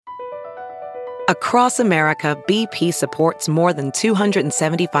Across America, BP supports more than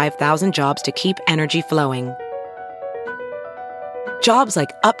 275,000 jobs to keep energy flowing. Jobs like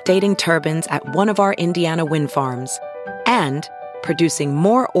updating turbines at one of our Indiana wind farms and producing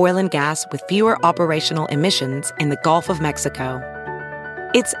more oil and gas with fewer operational emissions in the Gulf of Mexico.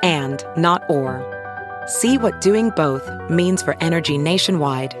 It's and, not or. See what doing both means for energy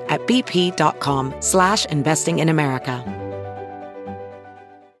nationwide at bp.com/investing in America.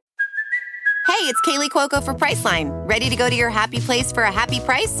 Hey, it's Kaylee Cuoco for Priceline. Ready to go to your happy place for a happy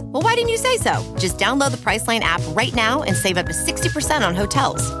price? Well, why didn't you say so? Just download the Priceline app right now and save up to 60% on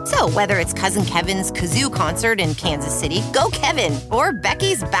hotels. So whether it's Cousin Kevin's Kazoo Concert in Kansas City, go Kevin, or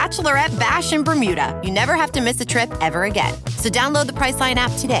Becky's Bachelorette Bash in Bermuda, you never have to miss a trip ever again. So download the Priceline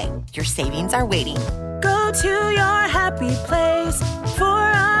app today. Your savings are waiting. Go to your happy place for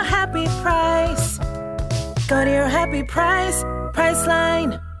a happy price. Go to your happy price,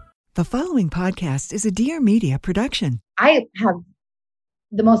 Priceline. The following podcast is a Dear Media production. I have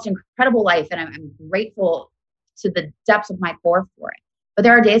the most incredible life, and I'm grateful to the depths of my core for it. But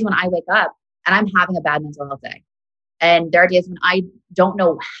there are days when I wake up and I'm having a bad mental health day. And there are days when I don't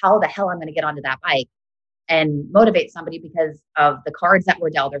know how the hell I'm going to get onto that bike and motivate somebody because of the cards that were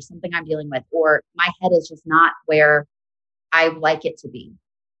dealt or something I'm dealing with, or my head is just not where I like it to be.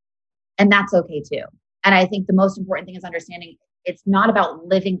 And that's okay too. And I think the most important thing is understanding it's not about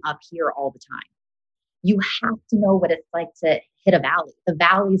living up here all the time. You have to know what it's like to hit a valley. The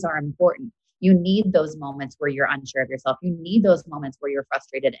valleys are important. You need those moments where you're unsure of yourself. You need those moments where you're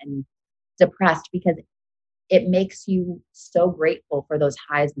frustrated and depressed because it makes you so grateful for those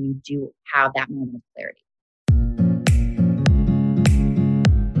highs when you do have that moment of clarity.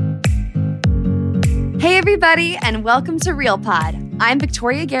 Hey everybody, and welcome to Real Pod. I'm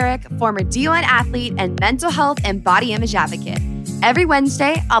Victoria Garrick, former D1 athlete and mental health and body image advocate. Every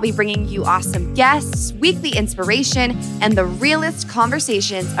Wednesday, I'll be bringing you awesome guests, weekly inspiration, and the realest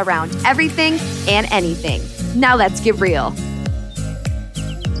conversations around everything and anything. Now let's get real.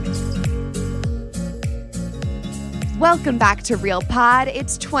 Welcome back to Real Pod.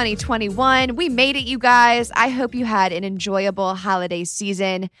 It's 2021. We made it, you guys. I hope you had an enjoyable holiday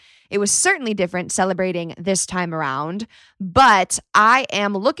season. It was certainly different celebrating this time around, but I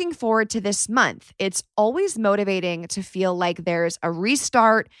am looking forward to this month. It's always motivating to feel like there's a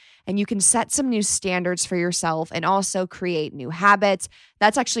restart and you can set some new standards for yourself and also create new habits.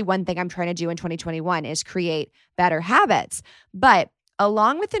 That's actually one thing I'm trying to do in 2021 is create better habits. But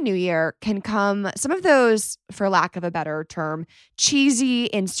along with the new year can come some of those, for lack of a better term, cheesy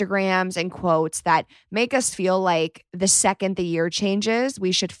Instagrams and quotes that make us feel like the second the year changes,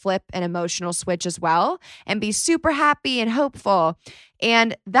 we should flip an emotional switch as well and be super happy and hopeful.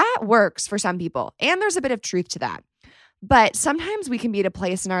 And that works for some people. And there's a bit of truth to that. But sometimes we can be at a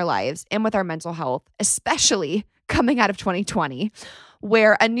place in our lives and with our mental health, especially coming out of 2020,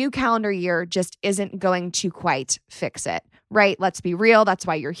 where a new calendar year just isn't going to quite fix it. Right? Let's be real. That's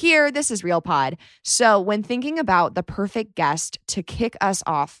why you're here. This is Real Pod. So when thinking about the perfect guest to kick us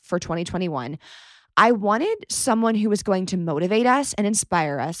off for 2021, I wanted someone who was going to motivate us and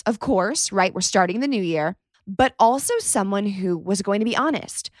inspire us. Of course, right? We're starting the new year, but also someone who was going to be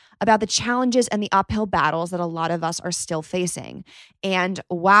honest about the challenges and the uphill battles that a lot of us are still facing. And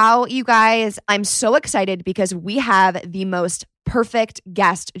wow, you guys, I'm so excited because we have the most perfect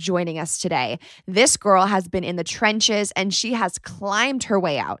guest joining us today. This girl has been in the trenches and she has climbed her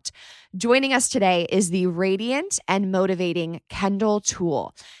way out. Joining us today is the radiant and motivating Kendall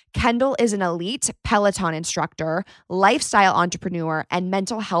Toole. Kendall is an elite Peloton instructor, lifestyle entrepreneur, and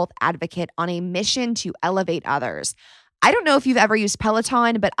mental health advocate on a mission to elevate others. I don't know if you've ever used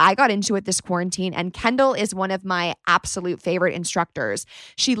Peloton, but I got into it this quarantine, and Kendall is one of my absolute favorite instructors.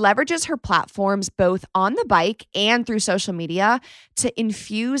 She leverages her platforms both on the bike and through social media to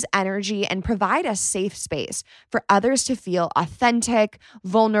infuse energy and provide a safe space for others to feel authentic,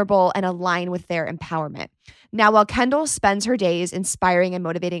 vulnerable, and align with their empowerment. Now, while Kendall spends her days inspiring and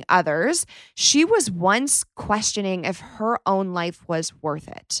motivating others, she was once questioning if her own life was worth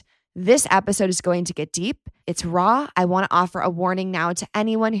it. This episode is going to get deep. It's raw. I want to offer a warning now to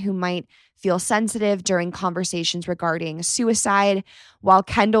anyone who might feel sensitive during conversations regarding suicide. While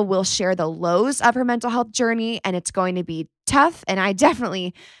Kendall will share the lows of her mental health journey, and it's going to be tough, and I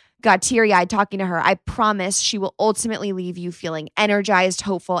definitely got teary-eyed talking to her, I promise she will ultimately leave you feeling energized,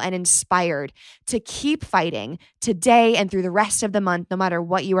 hopeful, and inspired to keep fighting today and through the rest of the month, no matter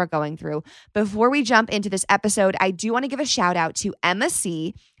what you are going through. Before we jump into this episode, I do want to give a shout out to Emma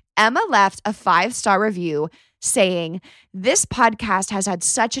C., Emma left a 5-star review saying, "This podcast has had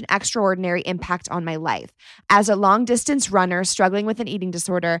such an extraordinary impact on my life. As a long-distance runner struggling with an eating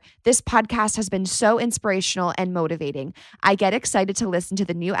disorder, this podcast has been so inspirational and motivating. I get excited to listen to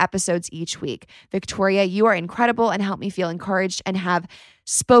the new episodes each week. Victoria, you are incredible and help me feel encouraged and have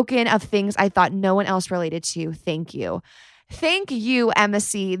spoken of things I thought no one else related to. Thank you." Thank you, Emma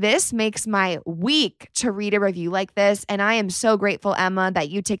C. This makes my week to read a review like this, and I am so grateful, Emma, that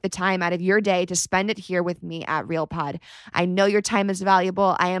you take the time out of your day to spend it here with me at RealPod. I know your time is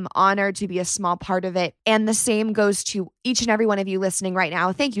valuable. I am honored to be a small part of it, and the same goes to each and every one of you listening right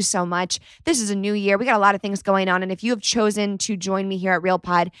now. Thank you so much. This is a new year. We got a lot of things going on, and if you have chosen to join me here at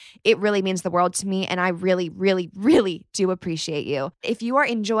RealPod, it really means the world to me, and I really, really, really do appreciate you. If you are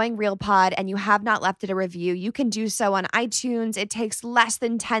enjoying RealPod and you have not left it a review, you can do so on iTunes. It takes less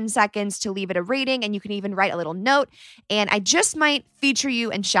than 10 seconds to leave it a rating, and you can even write a little note, and I just might feature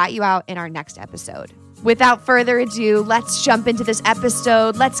you and shout you out in our next episode. Without further ado, let's jump into this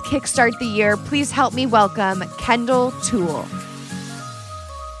episode. Let's kickstart the year. Please help me welcome Kendall Toole.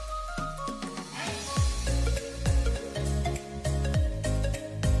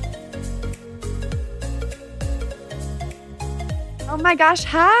 Oh my gosh,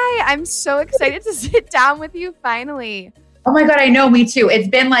 hi. I'm so excited to sit down with you finally. Oh my God, I know, me too. It's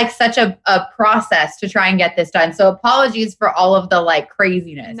been like such a process to try and get this done. So apologies for all of the like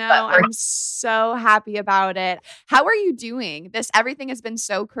craziness. No, I'm so happy about it. How are you doing? Everything has been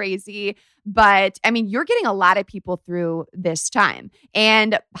so crazy, but I mean, you're getting a lot of people through this time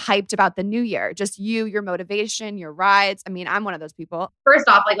and hyped about the new year. Just you, your motivation, your rides. I mean, I'm one of those people. First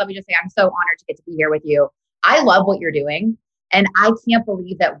off, like, let me just say, I'm so honored to get to be here with you. I love what you're doing. And I can't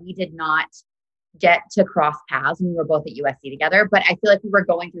believe that we did not get to cross paths when we were both at USC together, but I feel like we were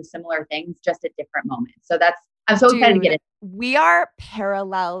going through similar things just at different moments. So I'm so excited to get it. We are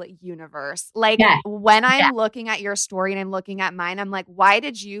parallel universe. Like when I'm looking at your story and I'm looking at mine, I'm like, why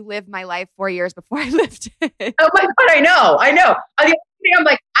did you live my life 4 years before I lived it? Oh my God, I know. I'm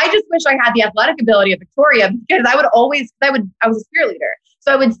like, I just wish I had the athletic ability of Victoria, because I was a cheerleader.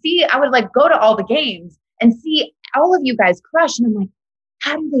 So I would like go to all the games and see all of you guys crush. And I'm like,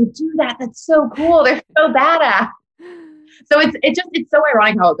 how do they do that? That's so cool. They're so badass. So it's so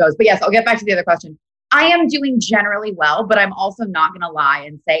ironic how it goes. But yes, I'll get back to the other question. I am doing generally well, but I'm also not going to lie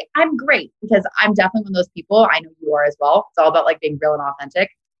and say I'm great, because I'm definitely one of those people. I know you are as well. It's all about like being real and authentic.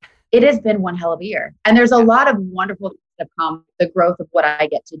 It has been one hell of a year. And there's a lot of wonderful things that have come. The growth of what I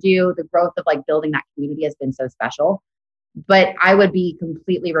get to do, the growth of like building that community has been so special. But I would be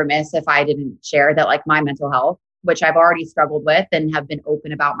completely remiss if I didn't share that like my mental health, which I've already struggled with and have been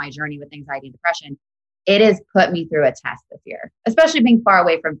open about my journey with anxiety and depression, it has put me through a test this year, especially being far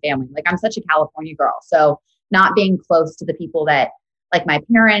away from family. Like, I'm such a California girl. So not being close to the people that like my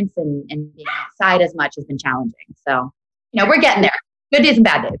parents and being outside as much has been challenging. So, we're getting there. Good days and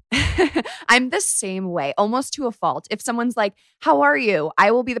bad days. I'm the same way, almost to a fault. If someone's like, how are you?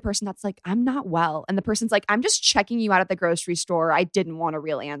 I will be the person that's like, I'm not well. And the person's like, I'm just checking you out at the grocery store. I didn't want a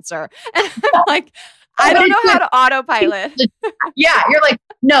real answer. And I'm like, I don't know how to autopilot. Yeah. You're like,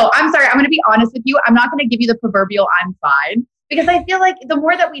 no, I'm sorry. I'm going to be honest with you. I'm not going to give you the proverbial I'm fine, because I feel like the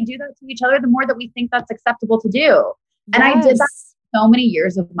more that we do that to each other, the more that we think that's acceptable to do. Yes. And I did that so many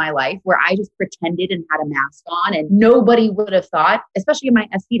years of my life where I just pretended and had a mask on, and nobody would have thought, especially in my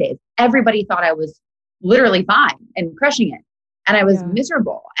SC days, everybody thought I was literally fine and crushing it. And I was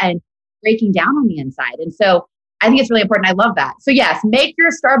miserable and breaking down on the inside. And so I think it's really important. I love that. So yes, make your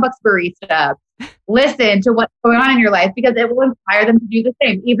Starbucks barista listen to what's going on in your life, because it will inspire them to do the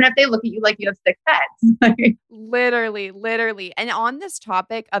same, even if they look at you like you have 6 heads. Literally. And on this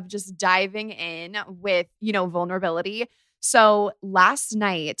topic of just diving in with, vulnerability. So last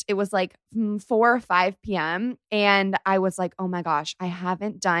night it was like 4 or 5 p.m. and I was like, oh my gosh, I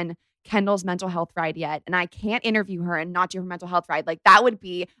haven't done Kendall's mental health ride yet. And I can't interview her and not do her mental health ride. Like, that would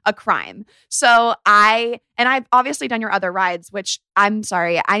be a crime. So I've obviously done your other rides, which I'm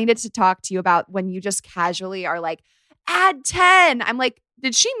sorry, I needed to talk to you about when you just casually are like, add 10. I'm like,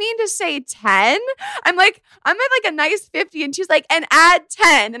 did she mean to say 10? I'm like, I'm at like a nice 50. And she's like, and add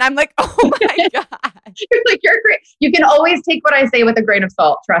 10. And I'm like, oh my God. You're like, you're great. You can always take what I say with a grain of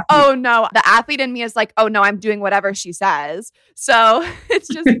salt. Trust me. Oh no. The athlete in me is like, oh no, I'm doing whatever she says. So it's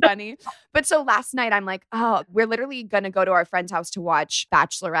just funny. But so last night I'm like, oh, we're literally going to go to our friend's house to watch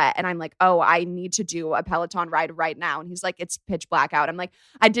Bachelorette. And I'm like, oh, I need to do a Peloton ride right now. And he's like, it's pitch black out. I'm like,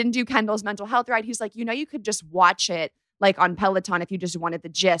 I didn't do Kendall's mental health ride. He's like, you could just watch it like on Peloton if you just wanted the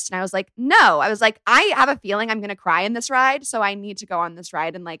gist. And I was like, no. I was like, I have a feeling I'm going to cry in this ride. So I need to go on this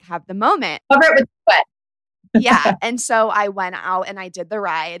ride and like have the moment. Cover it with sweat. Yeah. And so I went out and I did the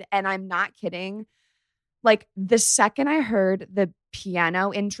ride, and I'm not kidding. Like the second I heard the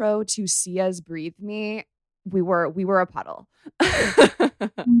piano intro to Sia's Breathe Me, we were a puddle.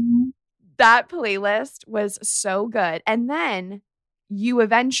 That playlist was so good. And then you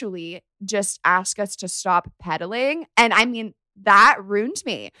eventually just ask us to stop pedaling. And I mean, that ruined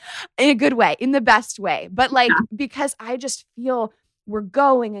me in a good way, in the best way. But like, because I just feel we're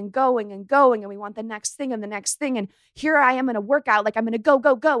going and going and going, and we want the next thing and the next thing. And here I am in a workout, like I'm going to go,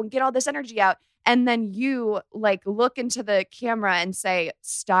 go, go and get all this energy out. And then you like look into the camera and say,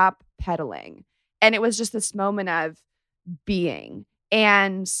 stop pedaling. And it was just this moment of being.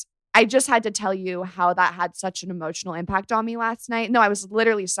 And I just had to tell you how that had such an emotional impact on me last night. No, I was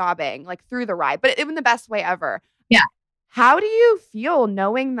literally sobbing like through the ride, but in the best way ever. Yeah. How do you feel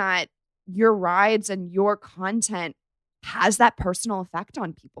knowing that your rides and your content has that personal effect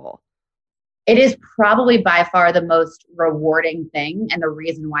on people? It is probably by far the most rewarding thing and the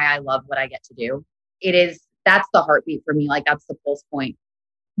reason why I love what I get to do. That's the heartbeat for me. Like that's the pulse point.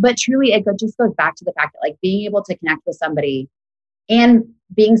 But truly, it just goes back to the fact that like being able to connect with somebody and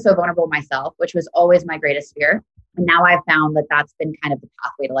being so vulnerable myself, which was always my greatest fear. And now I've found that that's been kind of the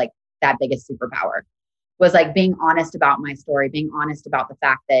pathway to like that biggest superpower, was like being honest about my story, being honest about the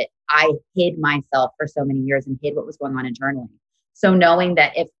fact that I hid myself for so many years and hid what was going on internally. So knowing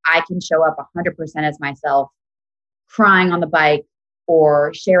that if I can show up 100% as myself, crying on the bike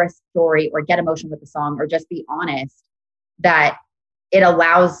or share a story or get emotional with the song or just be honest, that it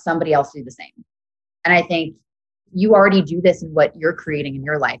allows somebody else to do the same. And I think you already do this in what you're creating in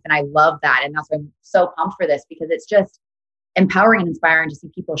your life. And I love that. And that's why I'm so pumped for this, because it's just empowering and inspiring to see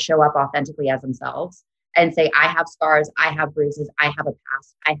people show up authentically as themselves and say, I have scars, I have bruises, I have a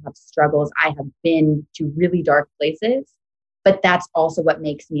past, I have struggles, I have been to really dark places, but that's also what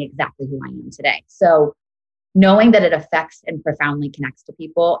makes me exactly who I am today. So knowing that it affects and profoundly connects to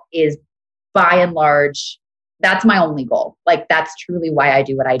people is by and large, that's my only goal. Like that's truly why I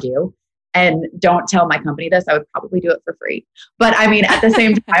do what I do. And don't tell my company this, I would probably do it for free. But I mean, at the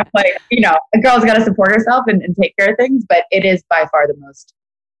same time, like, a girl's got to support herself and take care of things, but it is by far the most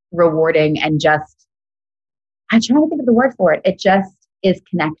rewarding and just, I'm trying to think of the word for it. It just is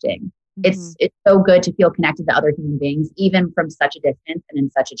connecting. Mm-hmm. It's so good to feel connected to other human beings, even from such a distance and in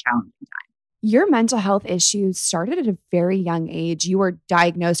such a challenging time. Your mental health issues started at a very young age. You were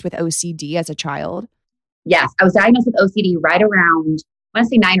diagnosed with OCD as a child. Yes, I was diagnosed with OCD right around, I want to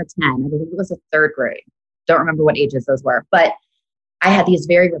say 9 or 10. I believe it was the third grade. Don't remember what ages those were, but I had these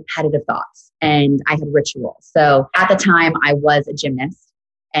very repetitive thoughts and I had rituals. So at the time I was a gymnast,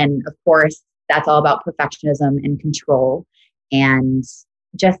 and of course that's all about perfectionism and control and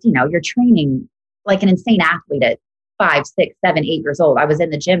just, you're training like an insane athlete at 5, 6, 7, 8 years old. I was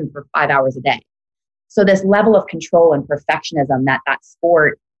in the gym for 5 hours a day. So this level of control and perfectionism that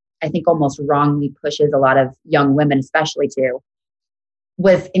sport, I think almost wrongly pushes a lot of young women, especially to,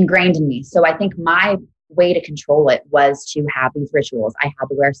 was ingrained in me. So I think my way to control it was to have these rituals. I had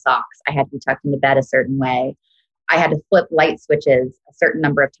to wear socks. I had to be tucked into bed a certain way. I had to flip light switches a certain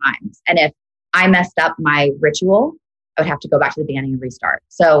number of times. And if I messed up my ritual, I would have to go back to the beginning and restart.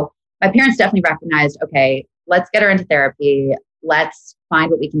 So my parents definitely recognized, okay, let's get her into therapy. Let's find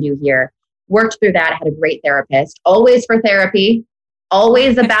what we can do here. Worked through that. I had a great therapist, always for therapy,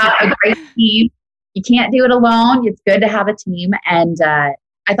 always about a great team. You can't do it alone. It's good to have a team. And I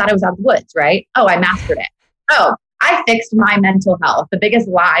thought I was out of the woods, right? Oh, I mastered it. Oh, I fixed my mental health. The biggest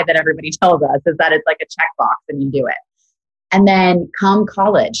lie that everybody tells us is that it's like a checkbox and you do it. And then come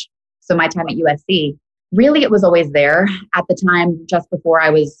college. So my time at USC, really it was always there. At the time, just before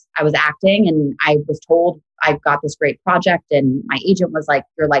I was acting, and I was told I got this great project, and my agent was like,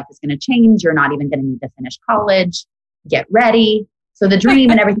 your life is going to change. You're not even going to need to finish college. Get ready. So the dream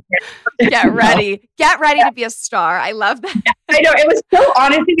and everything. Get ready. Get ready to be a star. I love that. Yeah, I know. It was so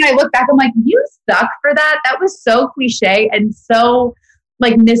honestly, when I look back, I'm like, you suck for that. That was so cliche and so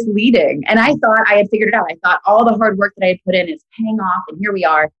like misleading. And I thought I had figured it out. I thought all the hard work that I had put in is paying off, and here we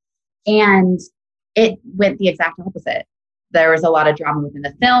are. And it went the exact opposite. There was a lot of drama within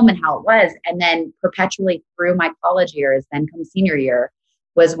the film and how it was. And then perpetually through my college years, then come senior year,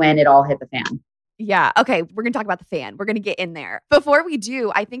 was when it all hit the fan. Yeah. Okay. We're going to talk about the fan. We're going to get in there. Before we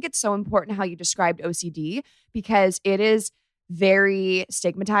do, I think it's so important how you described OCD, because it is very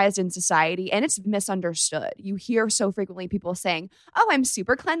stigmatized in society and it's misunderstood. You hear so frequently people saying, oh, I'm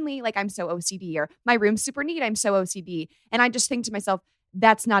super cleanly, like I'm so OCD, or my room's super neat, I'm so OCD. And I just think to myself,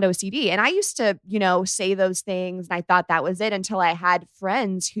 that's not OCD. And I used to, say those things and I thought that was it until I had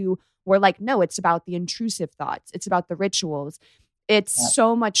friends who were like, no, it's about the intrusive thoughts. It's about the rituals. It's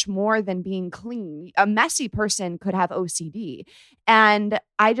so much more than being clean. A messy person could have OCD. And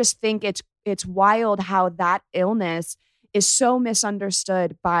I just think it's wild how that illness is so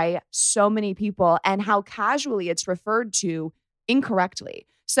misunderstood by so many people and how casually it's referred to incorrectly.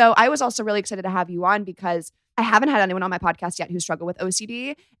 So I was also really excited to have you on because I haven't had anyone on my podcast yet who struggled with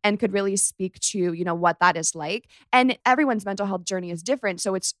OCD and could really speak to, what that is like. And everyone's mental health journey is different.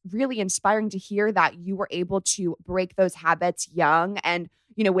 So it's really inspiring to hear that you were able to break those habits young and,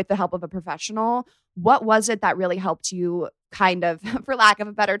 with the help of a professional. What was it that really helped you kind of, for lack of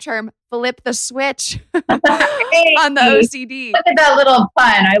a better term, flip the switch on the OCD? Look at that little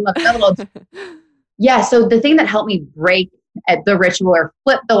pun. I love that little. Yeah. So the thing that helped me break the ritual or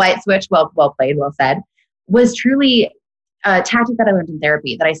flip the light switch, well played, well said, was truly a tactic that I learned in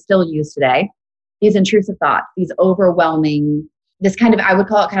therapy that I still use today. These intrusive thoughts, these overwhelming, this kind of, I would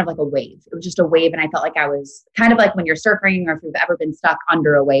call it kind of like a wave. It was just a wave. And I felt like I was kind of like when you're surfing or if you've ever been stuck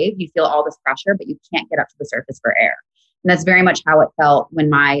under a wave, you feel all this pressure, but you can't get up to the surface for air. And that's very much how it felt when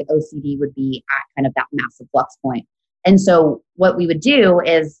my OCD would be at kind of that massive flux point. And so what we would do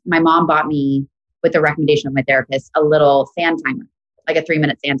is my mom bought me, with the recommendation of my therapist, a little sand timer, like a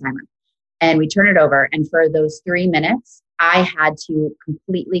 3-minute sand timer. And we turn it over. And for those 3 minutes, I had to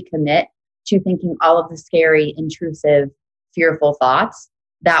completely commit to thinking all of the scary, intrusive, fearful thoughts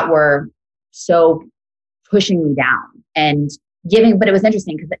that were so pushing me down and but it was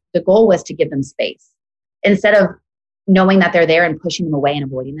interesting because the goal was to give them space. Instead of knowing that they're there and pushing them away and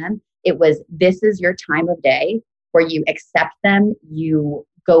avoiding them, it was, this is your time of day where you accept them, you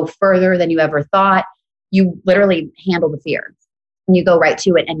go further than you ever thought, you literally handle the fear. And you go right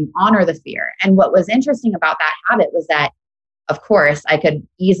to it and you honor the fear. And what was interesting about that habit was that, of course, I could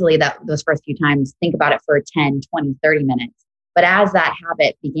easily those first few times think about it for 10, 20, 30 minutes. But as that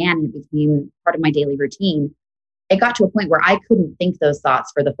habit began and it became part of my daily routine, it got to a point where I couldn't think those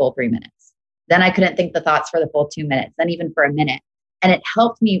thoughts for the full 3 minutes. Then I couldn't think the thoughts for the full 2 minutes, then even for a minute. And it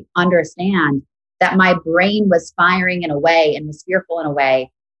helped me understand that my brain was firing in a way and was fearful in a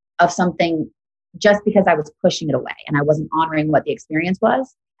way of something just because I was pushing it away and I wasn't honoring what the experience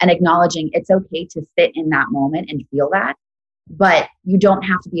was and acknowledging it's okay to sit in that moment and feel that, but you don't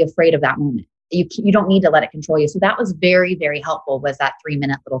have to be afraid of that moment. You don't need to let it control you. So that was very, very helpful, was that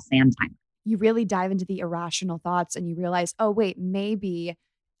 3-minute little sand timer. You really dive into the irrational thoughts and you realize, oh, wait, maybe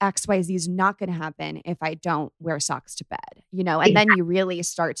XYZ is not going to happen if I don't wear socks to bed, and then you really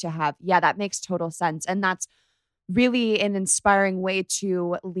start to have, that makes total sense. And that's really an inspiring way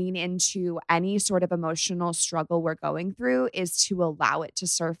to lean into any sort of emotional struggle we're going through, is to allow it to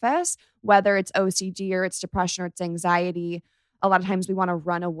surface, whether it's OCD or it's depression or it's anxiety. A lot of times we want to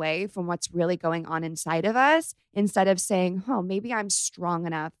run away from what's really going on inside of us instead of saying, oh, maybe I'm strong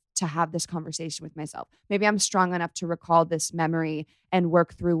enough to have this conversation with myself. Maybe I'm strong enough to recall this memory and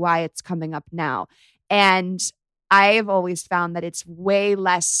work through why it's coming up now. And I've always found that it's way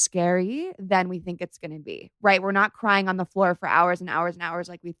less scary than we think it's going to be, right? We're not crying on the floor for hours and hours and hours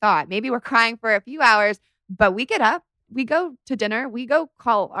like we thought. Maybe we're crying for a few hours, but we get up, we go to dinner, we go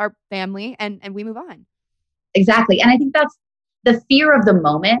call our family, and we move on. Exactly. And I think that's the fear of the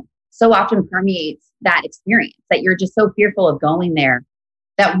moment so often permeates that experience, that you're just so fearful of going there,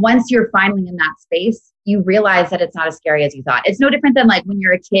 that once you're finally in that space, you realize that it's not as scary as you thought. It's no different than like when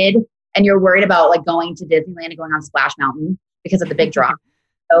you're a kid and you're worried about like going to Disneyland and going on Splash Mountain because of the big drop.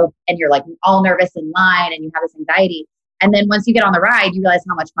 So, and you're like all nervous in line and you have this anxiety. And then once you get on the ride, you realize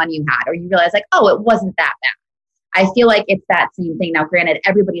how much fun you had, or you realize like, oh, it wasn't that bad. I feel like it's that same thing. Now, granted,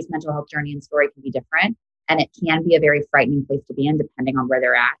 everybody's mental health journey and story can be different, and it can be a very frightening place to be in depending on where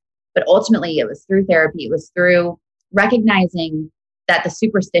they're at. But ultimately, it was through therapy. It was through recognizing that the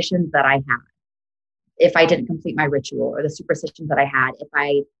superstitions that I had, if I didn't complete my ritual, or the superstitions that I had, if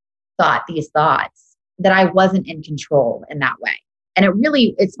I thought these thoughts, that I wasn't in control in that way. And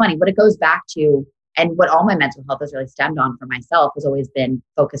it's funny, what it goes back to, and what all my mental health has really stemmed on for myself, has always been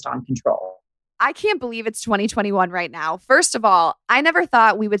focused on control. I can't believe it's 2021 right now. First of all, I never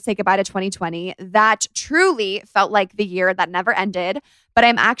thought we would say goodbye to 2020. That truly felt like the year that never ended. But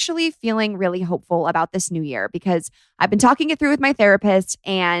I'm actually feeling really hopeful about this new year because I've been talking it through with my therapist,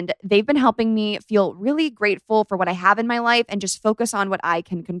 and they've been helping me feel really grateful for what I have in my life and just focus on what I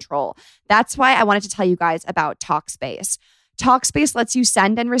can control. That's why I wanted to tell you guys about Talkspace. Talkspace lets you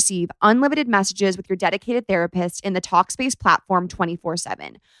send and receive unlimited messages with your dedicated therapist in the Talkspace platform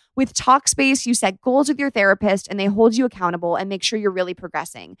 24/7. With Talkspace, you set goals with your therapist and they hold you accountable and make sure you're really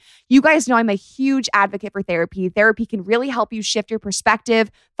progressing. You guys know I'm a huge advocate for therapy. Therapy can really help you shift your perspective,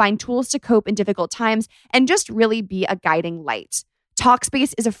 find tools to cope in difficult times, and just really be a guiding light.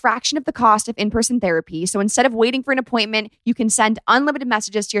 Talkspace is a fraction of the cost of in-person therapy. So instead of waiting for an appointment, you can send unlimited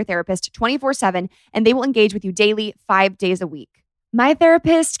messages to your therapist 24/7, and they will engage with you daily, 5 days a week. My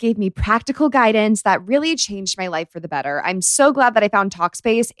therapist gave me practical guidance that really changed my life for the better. I'm so glad that I found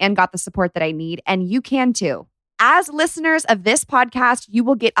Talkspace and got the support that I need, and you can too. As listeners of this podcast, you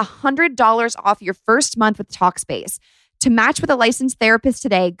will get $100 off your first month with Talkspace. To match with a licensed therapist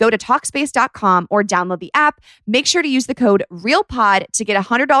today, go to Talkspace.com or download the app. Make sure to use the code REALPOD to get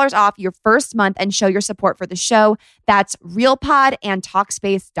 $100 off your first month and show your support for the show. That's RealPod and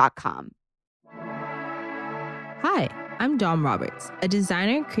Talkspace.com. Hi, I'm Dom Roberts, a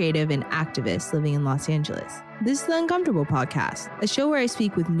designer, creative, and activist living in Los Angeles. This is the Uncomfortable Podcast, a show where I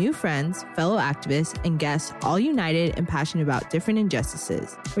speak with new friends, fellow activists, and guests all united and passionate about different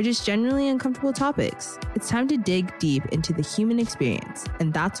injustices or just generally uncomfortable topics. It's time to dig deep into the human experience,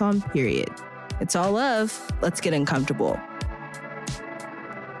 and that's on period. It's all love. Let's get uncomfortable.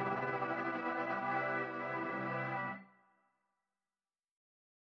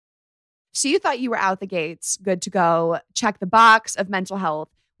 So you thought you were out the gates, good to go, check the box of mental health.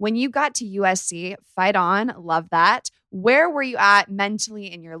 When you got to USC, fight on, love that. Where were you at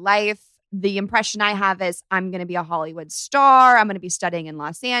mentally in your life? The impression I have is I'm going to be a Hollywood star. I'm going to be studying in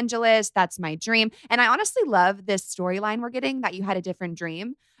Los Angeles. That's my dream. And I honestly love this storyline we're getting, that you had a different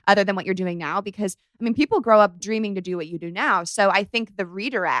dream other than what you're doing now, because I mean, people grow up dreaming to do what you do now. So I think the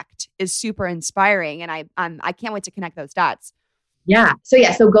redirect is super inspiring, and I can't wait to connect those dots. Yeah.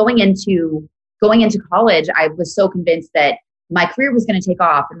 So going into college, I was so convinced that my career was going to take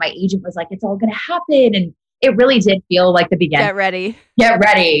off, and my agent was like, it's all going to happen. And it really did feel like the beginning. Get ready. You're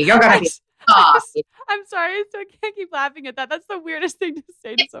going to be off. I'm sorry. I still can't keep laughing at that. That's the weirdest thing to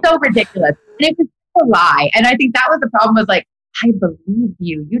say to It's someone. so ridiculous. And it was a lie. And I think that was the problem, was like, I believe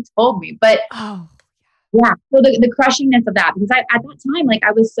you. You told me. But oh, yeah. So the crushingness of that, because at that time, like,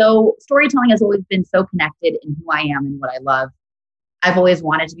 I was storytelling has always been so connected in who I am and what I love. I've always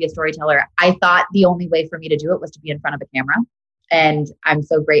wanted to be a storyteller. I thought the only way for me to do it was to be in front of a camera. And I'm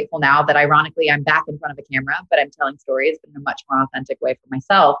so grateful now that, ironically, I'm back in front of a camera, but I'm telling stories in a much more authentic way for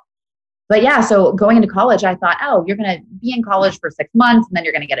myself. But yeah, so going into college, I thought, oh, you're going to be in college for 6 months and then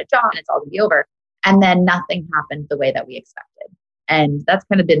you're going to get a job and it's all going to be over. And then nothing happened the way that we expected. And that's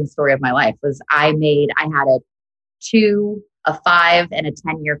kind of been the story of my life. Was I had a 2, a 5, and a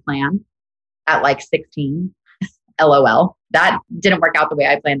 10-year plan at like 16. LOL. That didn't work out the way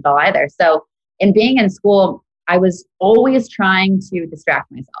I planned at all either. So in being in school, I was always trying to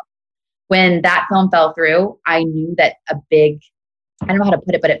distract myself. When that film fell through, I knew that I don't know how to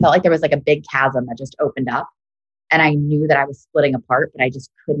put it, but it felt like there was like a big chasm that just opened up. And I knew that I was splitting apart, but I just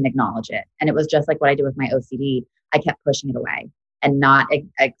couldn't acknowledge it. And it was just like what I did with my OCD. I kept pushing it away and not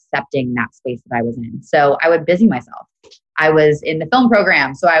accepting that space that I was in. So I would busy myself. I was in the film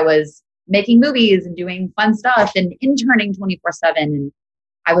program. So I was making movies and doing fun stuff and interning 24/7. And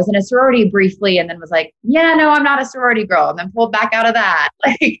I was in a sorority briefly and then was like, yeah, no, I'm not a sorority girl. And then pulled back out of that.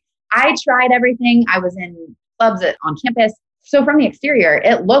 Like, I tried everything. I was in clubs on campus. So from the exterior,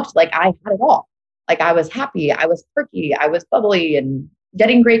 it looked like I had it all. Like, I was happy. I was perky. I was bubbly and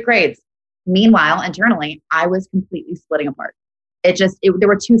getting great grades. Meanwhile, internally, I was completely splitting apart. There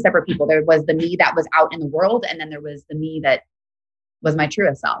were two separate people. There was the me that was out in the world. And then there was the me that was my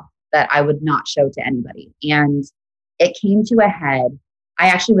truest self that I would not show to anybody. And it came to a head. I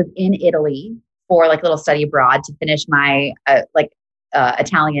actually was in Italy for like a little study abroad to finish my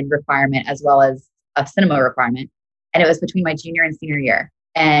Italian requirement as well as a cinema requirement. And it was between my junior and senior year.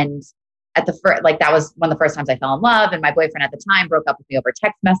 And at the first, that was one of the first times I fell in love. And my boyfriend at the time broke up with me over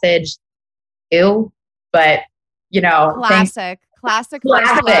text message. Ew. But, classic first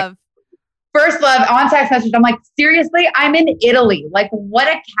love. First love on text message. I'm like, seriously, I'm in Italy. Like, what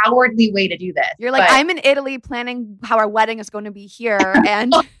a cowardly way to do this. You're like, I'm in Italy planning how our wedding is going to be here.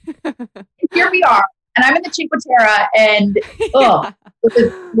 And here we are. And I'm in the Cinque Terre. And it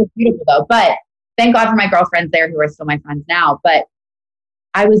was beautiful though. But thank God for my girlfriends there who are still my friends now. But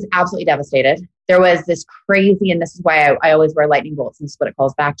I was absolutely devastated. There was this crazy, and this is why I always wear lightning bolts, and this is what it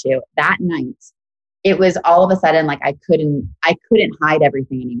calls back to. That night, it was all of a sudden like I couldn't hide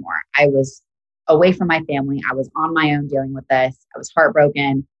everything anymore. I was away from my family. I was on my own dealing with this. I was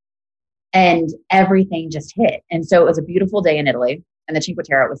heartbroken, and everything just hit. And so it was a beautiful day in Italy, and the Cinque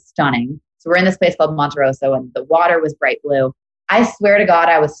Terre was stunning. So we're in this place called Monte Rosso, and the water was bright blue. I swear to God,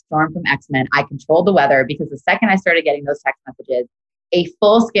 I was Storm from X-Men. I controlled the weather, because the second I started getting those text messages, a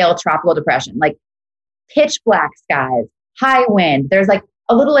full-scale tropical depression, like pitch black skies, high wind. There's like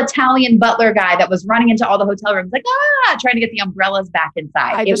a little Italian butler guy that was running into all the hotel rooms, like, trying to get the umbrellas back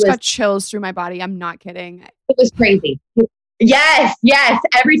inside. I just got chills through my body. I'm not kidding. It was crazy. It Yes, yes.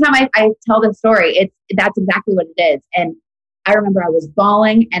 Every time I tell this story, that's exactly what it is. And I remember I was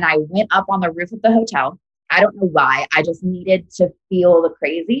bawling and I went up on the roof of the hotel. I don't know why. I just needed to feel the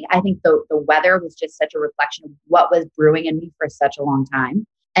crazy. I think the weather was just such a reflection of what was brewing in me for such a long time.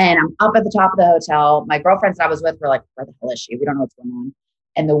 And I'm up at the top of the hotel. My girlfriends that I was with were like, where the hell is she? We don't know what's going on.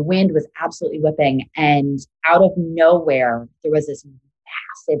 And the wind was absolutely whipping. And out of nowhere, there was this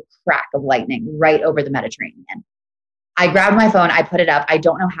massive crack of lightning right over the Mediterranean. I grabbed my phone. I put it up. I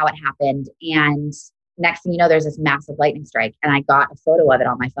don't know how it happened. And next thing you know, there's this massive lightning strike. And I got a photo of it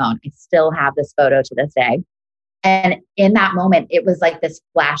on my phone. I still have this photo to this day. And in that moment, it was like this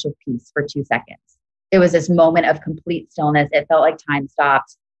flash of peace for 2 seconds. It was this moment of complete stillness. It felt like time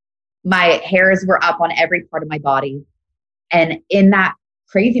stopped. My hairs were up on every part of my body. And in that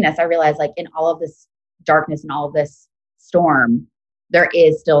craziness, I realized like in all of this darkness and all of this storm, there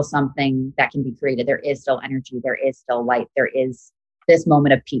is still something that can be created. There is still energy. There is still light. There is this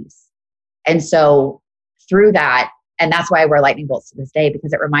moment of peace. And so through that, and that's why I wear lightning bolts to this day,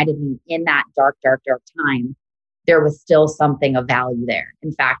 because it reminded me in that dark, dark, dark time, there was still something of value there.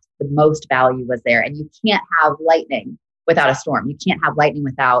 In fact, the most value was there. And you can't have lightning without a storm. You can't have lightning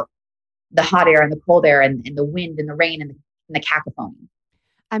without the hot air and the cold air and the wind and the rain and the cacophony.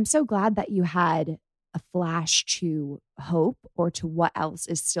 I'm so glad that you had a flash to hope or to what else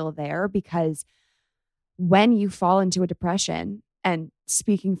is still there, because when you fall into a depression, and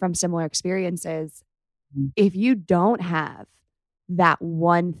speaking from similar experiences, if you don't have that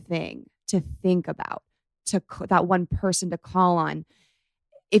one thing to think about, that one person to call on,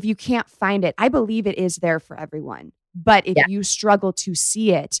 if you can't find it, I believe it is there for everyone. But if you struggle to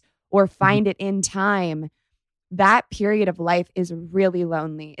see it or find it in time, that period of life is really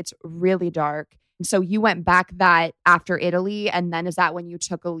lonely. It's really dark. And so you went back that after Italy, and then is that when you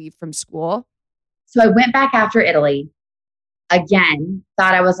took a leave from school? So I went back after Italy. Again,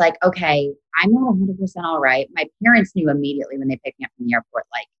 thought I was like, okay, I'm not 100% all right. My parents knew immediately when they picked me up from the airport,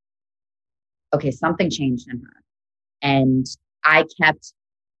 like, okay, something changed in her. And I kept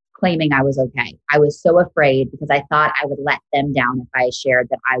claiming I was okay. I was so afraid because I thought I would let them down if I shared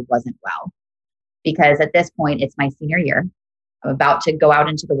that I wasn't well. Because at this point, it's my senior year. I'm about to go out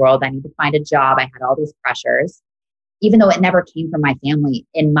into the world. I need to find a job. I had all these pressures. Even though it never came from my family,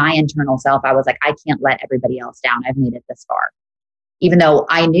 in my internal self, I was like, I can't let everybody else down. I've made it this far. Even though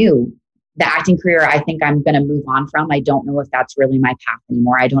I knew the acting career, I think I'm going to move on from. I don't know if that's really my path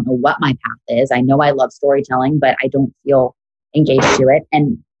anymore. I don't know what my path is. I know I love storytelling, but I don't feel engaged to it.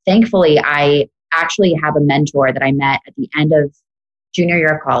 And thankfully, I actually have a mentor that I met at the end of junior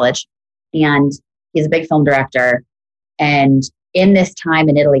year of college. And he's a big film director. And in this time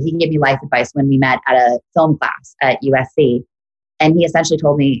in Italy, he gave me life advice when we met at a film class at USC. And he essentially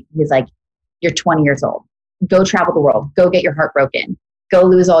told me, he's like, you're 20 years old. Go travel the world. Go get your heart broken. Go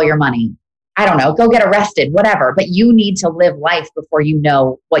lose all your money. I don't know. Go get arrested, whatever. But you need to live life before you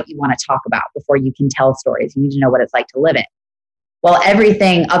know what you want to talk about, before you can tell stories. You need to know what it's like to live it. Well,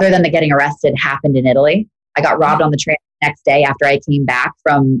 everything other than the getting arrested happened in Italy. I got robbed on the train the next day after I came back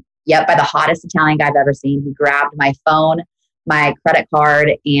from, by the hottest Italian guy I've ever seen. He grabbed my phone, my credit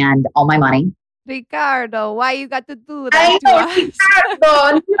card, and all my money. Ricardo, why you got to do that I know,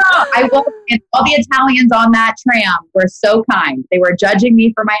 Ricardo, no. I will. And all the Italians on that tram were so kind. They were judging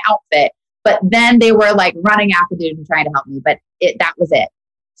me for my outfit, but then they were like running after the dude and trying to help me. But that was it.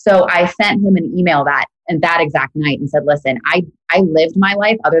 So I sent him an email that exact night and said, listen, I lived my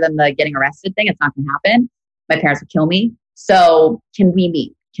life other than the getting arrested thing. It's not going to happen. My parents would kill me. So can we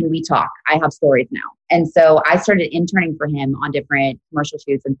meet? Can we talk? I have stories now. And so I started interning for him on different commercial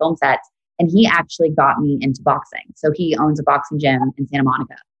shoots and film sets. And he actually got me into boxing. So he owns a boxing gym in Santa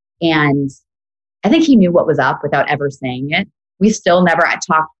Monica. And I think he knew what was up without ever saying it. We still never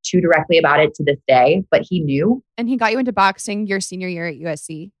talked too directly about it to this day, but he knew. And he got you into boxing your senior year at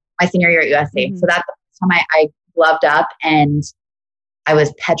USC? My senior year at USC. Mm-hmm. So that's the time I gloved up and I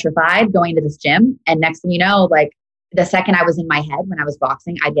was petrified going to this gym. And next thing you know, like the second I was in my head when I was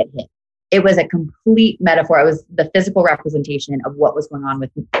boxing, I'd get hit. It was a complete metaphor. It was the physical representation of what was going on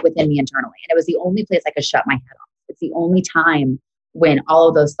within me internally. And it was the only place I could shut my head off. It's the only time when all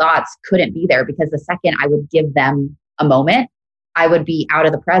of those thoughts couldn't be there, because the second I would give them a moment, I would be out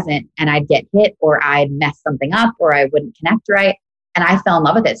of the present and I'd get hit or I'd mess something up or I wouldn't connect right. And I fell in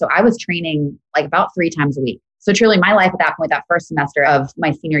love with it. So I was training like about 3 times a week. So truly my life at that point, that first semester of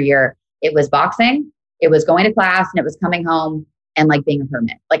my senior year, it was boxing, it was going to class, and it was coming home and like being a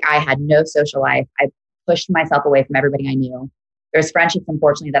hermit. Like I had no social life. I pushed myself away from everybody I knew. There's friendships,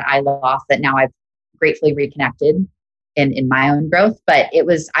 unfortunately, that I lost that now I've gratefully reconnected in my own growth. But it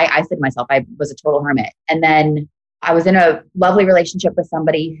was, I said to myself, I was a total hermit. And then I was in a lovely relationship with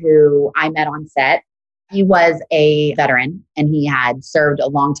somebody who I met on set. He was a veteran and he had served a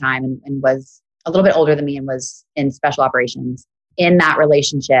long time and was a little bit older than me and was in special operations. In that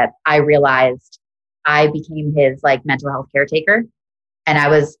relationship, I realized I became his like mental health caretaker. And I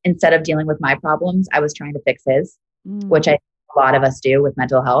was, instead of dealing with my problems, I was trying to fix his, which I think a lot of us do with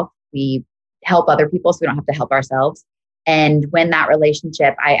mental health. We help other people so we don't have to help ourselves. And when that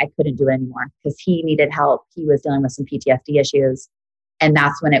relationship, I couldn't do it anymore because he needed help. He was dealing with some PTSD issues. And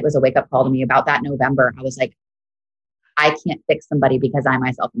that's when it was a wake up call to me about that November. I was like, I can't fix somebody because I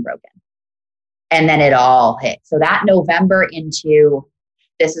myself am broken. And then it all hit. So that November into,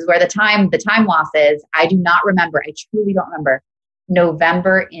 this is where the time loss is. I do not remember. I truly don't remember.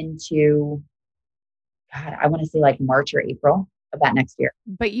 November into, God, I want to say like March or April of that next year.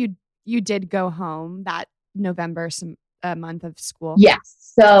 But you did go home that November, a month of school. Yes.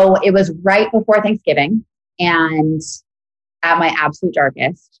 So it was right before Thanksgiving and at my absolute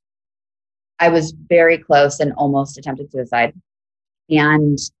darkest. I was very close and almost attempted suicide.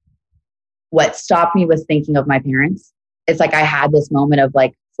 And what stopped me was thinking of my parents. It's like I had this moment of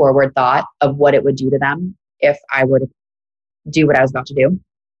like forward thought of what it would do to them if I were to do what I was about to do.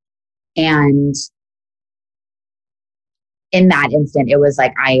 And in that instant, it was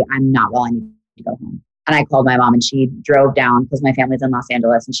like, I'm not well, I need to go home. And I called my mom and she drove down because my family's in Los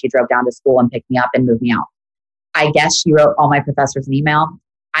Angeles and she drove down to school and picked me up and moved me out. I guess she wrote all my professors an email.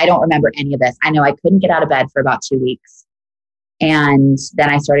 I don't remember any of this. I know I couldn't get out of bed for about 2 weeks. And then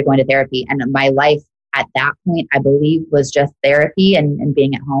I started going to therapy. And my life at that point, I believe, was just therapy and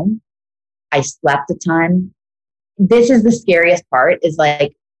being at home. I slept a ton. This is the scariest part is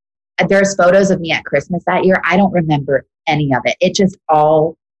like, there's photos of me at Christmas that year. I don't remember any of it. It just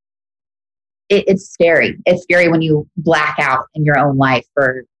all, it's scary. It's scary when you black out in your own life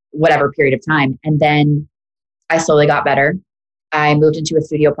for whatever period of time. And then I slowly got better. I moved into a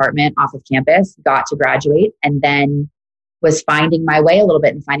studio apartment off of campus, got to graduate, and then was finding my way a little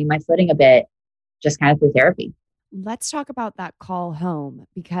bit and finding my footing a bit, just kind of through therapy. Let's talk about that call home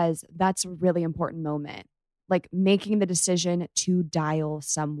because that's a really important moment. Like making the decision to dial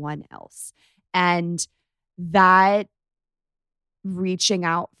someone else. And that reaching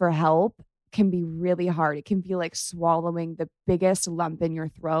out for help can be really hard. It can feel like swallowing the biggest lump in your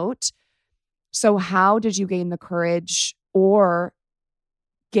throat. So how did you gain the courage or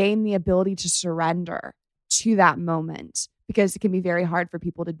gain the ability to surrender to that moment? Because it can be very hard for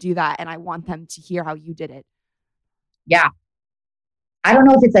people to do that. And I want them to hear how you did it. Yeah. I don't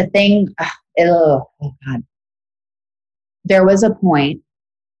know if it's a thing. Oh God. There was a point.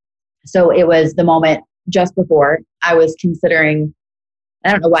 So it was the moment just before I was considering,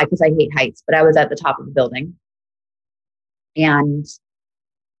 I don't know why, because I hate heights, but I was at the top of the building and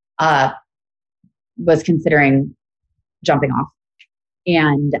was considering jumping off.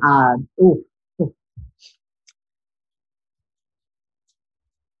 And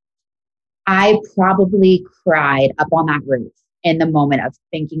I probably cried up on that roof in the moment of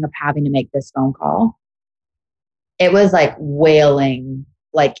thinking of having to make this phone call. It was like wailing,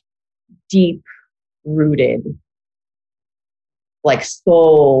 like deep rooted, like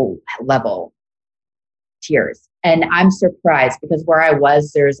soul level tears. And I'm surprised because where I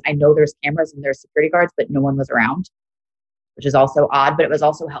was, I know there's cameras and there's security guards, but no one was around, which is also odd, but it was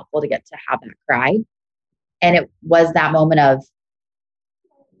also helpful to get to have that cry. And it was that moment of,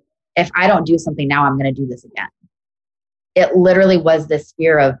 if I don't do something now, I'm going to do this again. It literally was this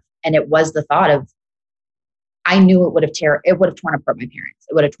fear of, and it was the thought of, I knew it would have torn apart my parents.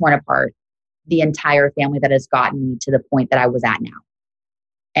 It would have torn apart the entire family that has gotten me to the point that I was at now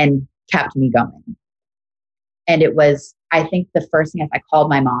and kept me going. And it was, I think the first thing, I called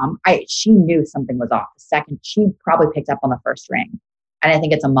my mom, she knew something was off. The second, she probably picked up on the first ring. And I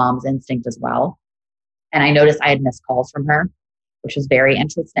think it's a mom's instinct as well. And I noticed I had missed calls from her, which was very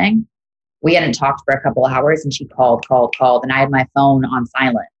interesting. We hadn't talked for a couple of hours and she called, and I had my phone on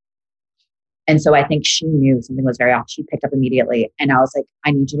silent. And so I think she knew something was very off. She picked up immediately. And I was like,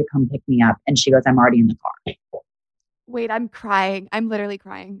 I need you to come pick me up. And she goes, I'm already in the car. Wait, I'm crying. I'm literally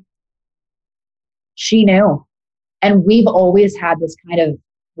crying. She knew. And we've always had this kind of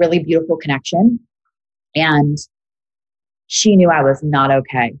really beautiful connection. And she knew I was not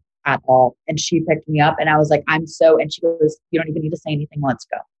okay at all. And she picked me up and I was like, and she goes, you don't even need to say anything. Let's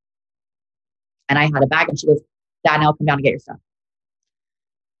go. And I had a bag and she goes, Dad, and I'll come down and get your stuff.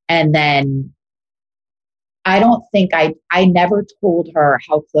 And then I don't think I never told her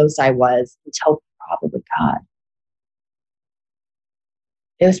how close I was until probably God.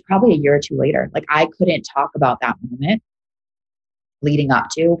 It was probably a year or two later. Like I couldn't talk about that moment leading up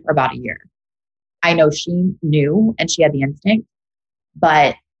to for about a year. I know she knew and she had the instinct,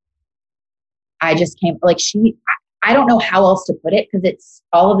 but I just came like I don't know how else to put it because it's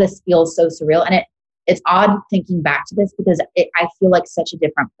all of this feels so surreal. And it's odd thinking back to this because I feel like such a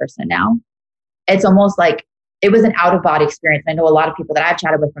different person now. It's almost like it was an out of body experience. I know a lot of people that I've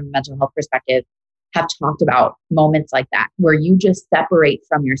chatted with from a mental health perspective have talked about moments like that where you just separate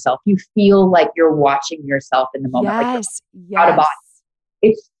from yourself. You feel like you're watching yourself in the moment. Yes. Like out of body.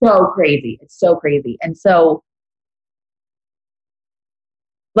 It's so crazy. It's so crazy. And so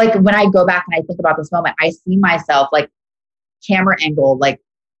like when I go back and I think about this moment, I see myself like camera angle, like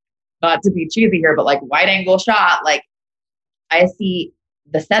not to be cheesy here, but like wide angle shot. Like I see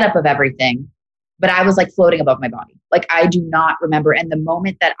the setup of everything, but I was like floating above my body. Like I do not remember. And the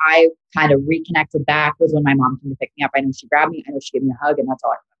moment that I kind of reconnected back was when my mom came to pick me up. I know she grabbed me. I know she gave me a hug, and that's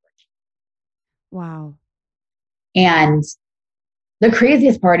all I remember. Wow. And the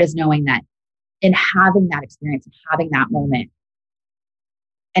craziest part is knowing that in having that experience and having that moment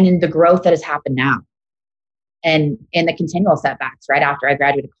and in the growth that has happened now and in the continual setbacks right after I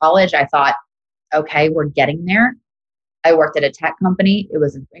graduated college, I thought, okay, we're getting there. I worked at a tech company. It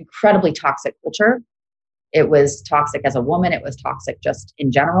was an incredibly toxic culture. It was toxic as a woman. It was toxic just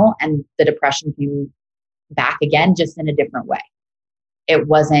in general. And the depression came back again, just in a different way. It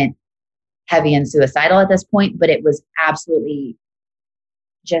wasn't heavy and suicidal at this point, but it was absolutely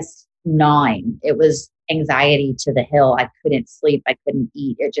just gnawing. It was anxiety to the hill. I couldn't sleep. I couldn't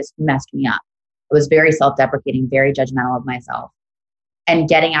eat. It just messed me up. It was very self-deprecating, very judgmental of myself. And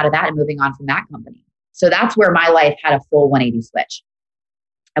getting out of that and moving on from that company. So that's where my life had a full 180 switch.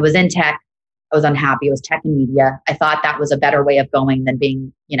 I was in tech. I was unhappy. It was tech and media. I thought that was a better way of going than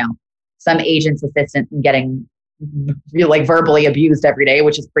being, some agent's assistant and getting like verbally abused every day,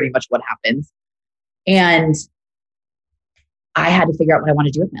 which is pretty much what happens. And I had to figure out what I want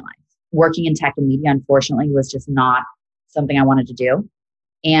to do with my life. Working in tech and media, unfortunately, was just not something I wanted to do.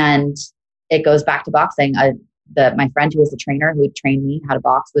 And it goes back to boxing. My friend who was the trainer who had trained me how to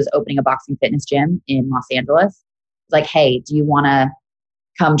box was opening a boxing fitness gym in Los Angeles. It's like, hey, do you want to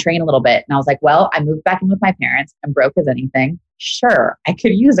come train a little bit? And I was like, well, I moved back in with my parents. I'm broke as anything. Sure, I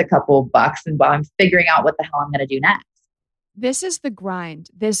could use a couple bucks and while I'm figuring out what the hell I'm going to do next. This is the grind,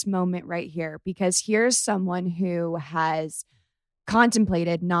 this moment right here, because here's someone who has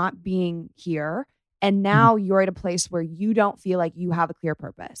contemplated not being here. And now you're at a place where you don't feel like you have a clear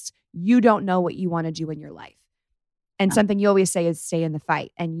purpose. You don't know what you want to do in your life. And something you always say is stay in the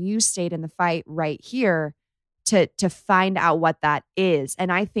fight. And you stayed in the fight right here to find out what that is.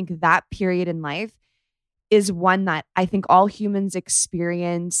 And I think that period in life is one that I think all humans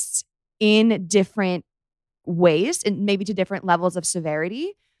experience in different ways and maybe to different levels of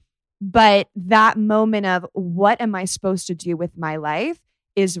severity. But that moment of what am I supposed to do with my life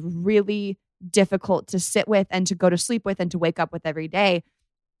is really difficult to sit with and to go to sleep with and to wake up with every day.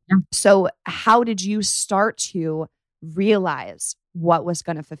 Yeah. So how did you start to realize what was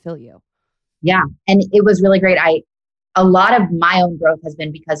going to fulfill you? Yeah. And it was really great. A lot of my own growth has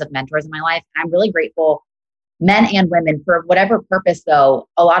been because of mentors in my life. And I'm really grateful, men and women, for whatever purpose though.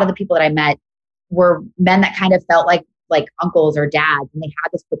 A lot of the people that I met were men that kind of felt like uncles or dads, and they had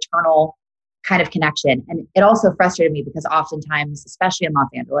this paternal kind of connection. And it also frustrated me because oftentimes, especially in Los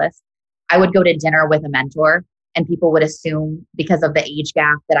Angeles, I would go to dinner with a mentor and people would assume because of the age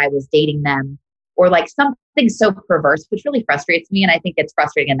gap that I was dating them or like something so perverse, which really frustrates me. And I think it's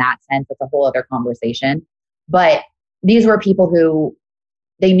frustrating in that sense. It's a whole other conversation. But these were people who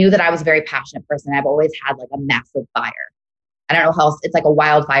they knew that I was a very passionate person. I've always had like a massive fire. I don't know how else, it's like a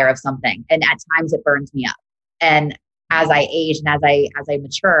wildfire of something. And at times it burns me up. And as I age and as I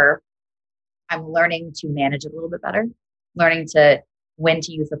mature, I'm learning to manage it a little bit better, learning to when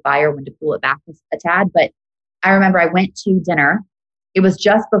to use the fire, when to cool it back a tad. But I remember I went to dinner. It was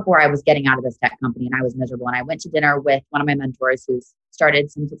just before I was getting out of this tech company and I was miserable. And I went to dinner with one of my mentors who's started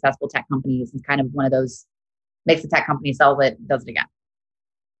some successful tech companies and kind of one of those makes the tech company, sells it, does it again.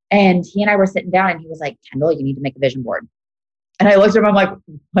 And he and I were sitting down and he was like, Kendall, you need to make a vision board. And I looked at him, I'm like,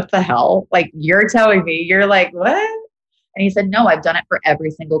 what the hell? Like, you're telling me, you're like, what? And he said, no, I've done it for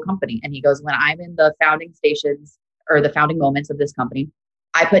every single company. And he goes, when I'm in the founding stations or the founding moments of this company,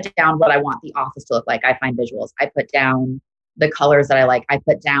 I put down what I want the office to look like. I find visuals. I put down the colors that I like. I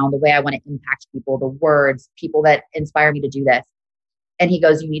put down the way I want to impact people, the words, people that inspire me to do this. And he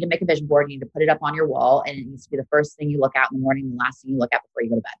goes, you need to make a vision board. You need to put it up on your wall. And it needs to be the first thing you look at in the morning and the last thing you look at before you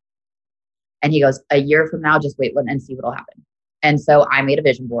go to bed. And he goes, a year from now, just wait and see what'll happen. And so I made a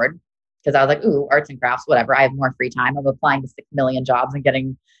vision board because I was like, ooh, arts and crafts, whatever. I have more free time. I'm applying to 6 million jobs and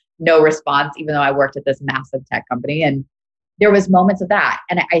getting no response, even though I worked at this massive tech company. And there was moments of that.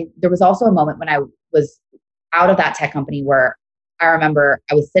 And there was also a moment when I was out of that tech company where I remember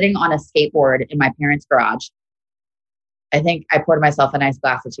I was sitting on a skateboard in my parents' garage. I think I poured myself a nice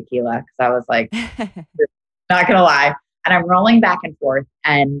glass of tequila because I was like, not going to lie. And I'm rolling back and forth.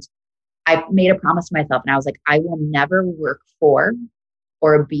 And I made a promise to myself. And I was like, I will never work for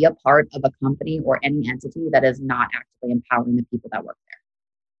or be a part of a company or any entity that is not actively empowering the people that work there.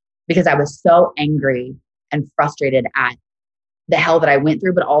 Because I was so angry and frustrated at the hell that I went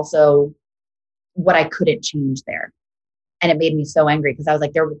through, but also what I couldn't change there. And it made me so angry because I was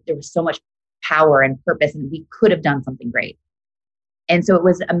like, there was so much power and purpose and we could have done something great. And so it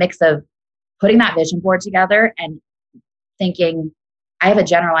was a mix of putting that vision board together and thinking, I have a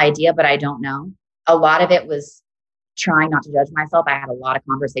general idea, but I don't know. A lot of it was trying not to judge myself. I had a lot of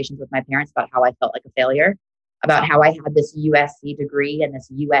conversations with my parents about how I felt like a failure, about how I had this USC degree and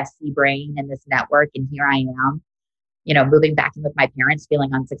this USC brain and this network. And here I am, moving back in with my parents,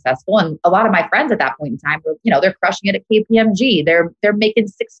 feeling unsuccessful. And a lot of my friends at that point in time were, they're crushing it at KPMG. They're making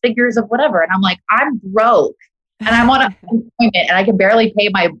six figures of whatever. And I'm like, I'm broke and I'm on unemployment and I can barely pay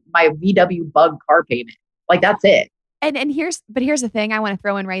my VW Bug car payment. Like that's it. And here's the thing I want to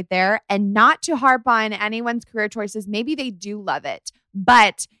throw in right there, and not to harp on anyone's career choices. Maybe they do love it,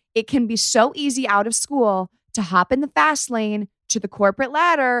 but it can be so easy out of school to hop in the fast lane to the corporate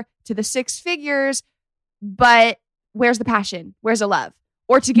ladder, to the six figures. But where's the passion? Where's the love?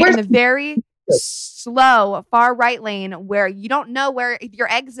 Or to get in the very slow far right lane where you don't know where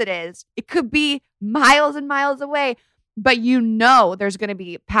your exit is. It could be miles and miles away, but there's going to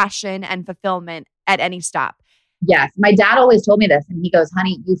be passion and fulfillment at any stop. Yes. My dad always told me this, and he goes,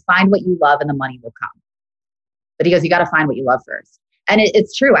 honey, you find what you love and the money will come. But he goes, you got to find what you love first. And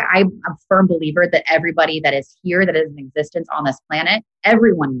it's true. I'm a firm believer that everybody that is here, that is in existence on this planet,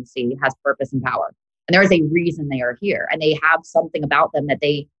 everyone you see has purpose and power. And there is a reason they are here, and they have something about them that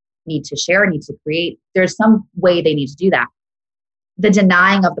they need to share, need to create. There's some way they need to do that. The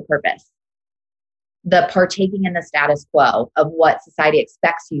denying of the purpose, the partaking in the status quo of what society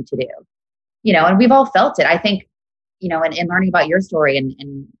expects you to do, and we've all felt it. I think, and learning about your story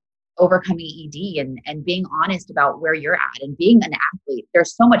and overcoming ED and being honest about where you're at and being an athlete,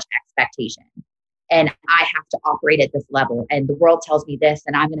 there's so much expectation. And I have to operate at this level. And the world tells me this,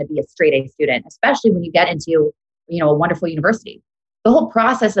 and I'm going to be a straight A student, especially when you get into, a wonderful university. The whole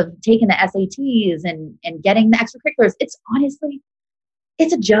process of taking the SATs and getting the extracurriculars,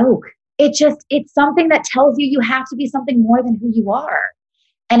 it's a joke. It's something that tells you have to be something more than who you are.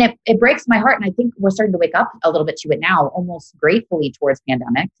 And it breaks my heart. And I think we're starting to wake up a little bit to it now, almost gratefully towards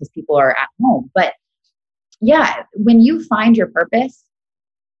pandemic because people are at home. But yeah, when you find your purpose,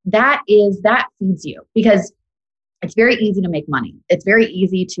 that feeds you, because it's very easy to make money. It's very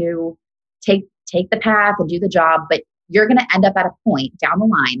easy to take the path and do the job, but you're going to end up at a point down the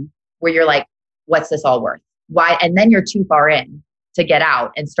line where you're like, what's this all worth? Why? And then you're too far in to get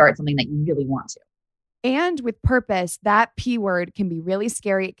out and start something that you really want to. And with purpose, that P word can be really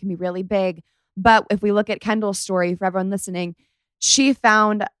scary. It can be really big. But if we look at Kendall's story, for everyone listening, she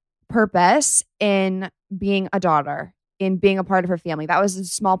found purpose in being a daughter, in being a part of her family. That was a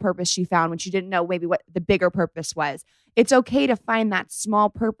small purpose she found when she didn't know maybe what the bigger purpose was. It's okay to find that small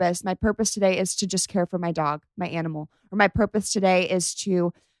purpose. My purpose today is to just care for my dog, my animal, or my purpose today is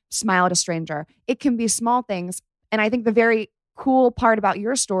to smile at a stranger. It can be small things. And I think the very cool part about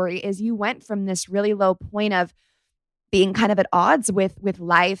your story is you went from this really low point of being kind of at odds with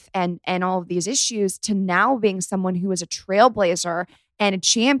life and all of these issues to now being someone who is a trailblazer and a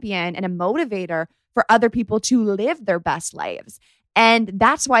champion and a motivator for other people to live their best lives. And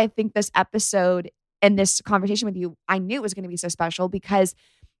that's why I think this episode and this conversation with you, I knew it was going to be so special because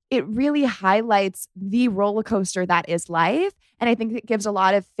it really highlights the roller coaster that is life. And I think it gives a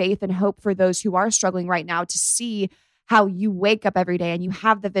lot of faith and hope for those who are struggling right now to see how you wake up every day and you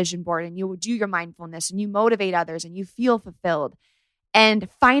have the vision board and you do your mindfulness and you motivate others and you feel fulfilled. And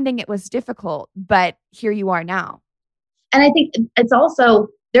finding it was difficult, but here you are now. And I think it's also,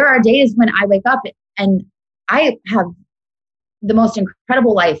 there are days when I wake up and I have the most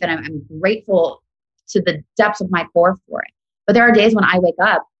incredible life and I'm grateful to the depths of my core for it. But there are days when I wake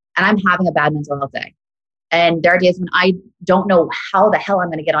up and I'm having a bad mental health day. And there are days when I don't know how the hell I'm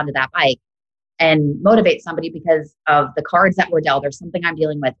going to get onto that bike and motivate somebody because of the cards that were dealt or something I'm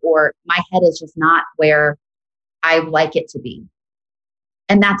dealing with, or my head is just not where I like it to be.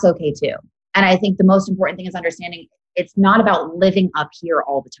 And that's okay too. And I think the most important thing is understanding it's not about living up here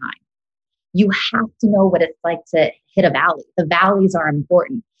all the time. You have to know what it's like to hit a valley. The valleys are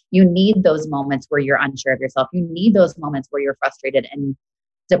important. You need those moments where you're unsure of yourself. You need those moments where you're frustrated and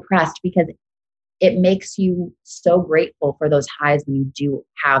depressed, because it makes you so grateful for those highs when you do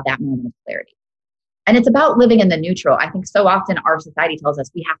have that moment of clarity. And it's about living in the neutral. I think so often our society tells us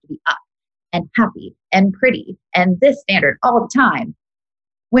we have to be up and happy and pretty and this standard all the time,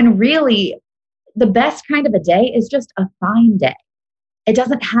 when really the best kind of a day is just a fine day. It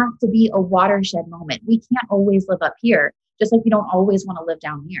doesn't have to be a watershed moment. We can't always live up here, just like we don't always want to live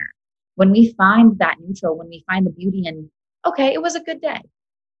down here. When we find that neutral, when we find the beauty in, okay, it was a good day.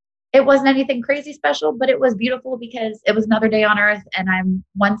 It wasn't anything crazy special, but it was beautiful because it was another day on earth and I'm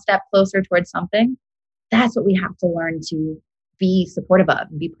one step closer towards something. That's what we have to learn to be supportive of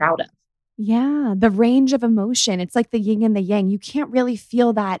and be proud of. Yeah, the range of emotion. It's like the yin and the yang. You can't really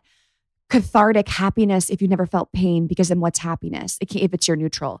feel that cathartic happiness if you never felt pain, because then what's happiness if it's your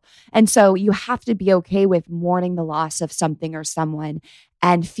neutral? And so you have to be okay with mourning the loss of something or someone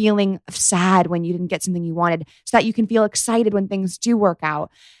and feeling sad when you didn't get something you wanted so that you can feel excited when things do work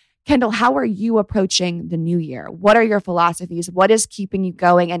out. Kendall, how are you approaching the new year? What are your philosophies? What is keeping you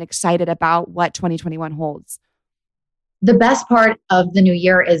going and excited about what 2021 holds? The best part of the new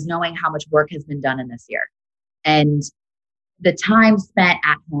year is knowing how much work has been done in this year. And the time spent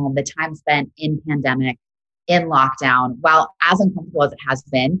at home, the time spent in pandemic, in lockdown, while as uncomfortable as it has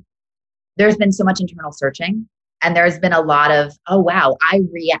been, there's been so much internal searching. And there's been a lot of, oh, wow, I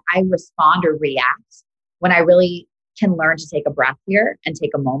respond or react when I really can learn to take a breath here and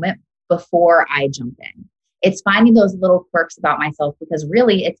take a moment before I jump in. It's finding those little quirks about myself, because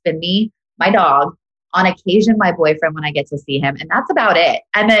really it's been me, my dog, on occasion, my boyfriend when I get to see him, and that's about it.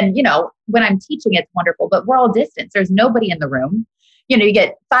 And then, when I'm teaching, it's wonderful, but we're all distance. There's nobody in the room. You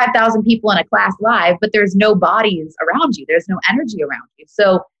get 5,000 people in a class live, but there's no bodies around you. There's no energy around you.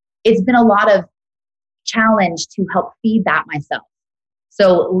 So it's been a lot of challenge to help feed that myself.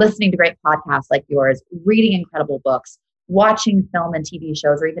 So listening to great podcasts like yours, reading incredible books, watching film and TV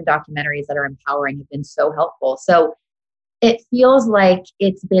shows, or even documentaries that are empowering have been so helpful. So it feels like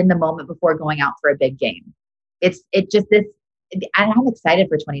it's been the moment before going out for a big game. And I'm excited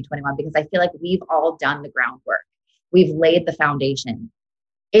for 2021 because I feel like we've all done the groundwork. We've laid the foundation.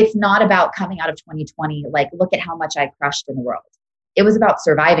 It's not about coming out of 2020, like, look at how much I crushed in the world. It was about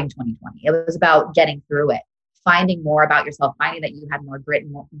surviving 2020. It was about getting through it, finding more about yourself, finding that you had more grit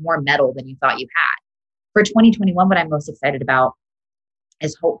and more mettle than you thought you had. For 2021, what I'm most excited about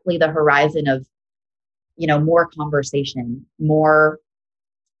is hopefully the horizon of, more conversation, more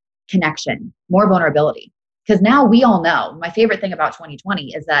connection, more vulnerability. Because now we all know, my favorite thing about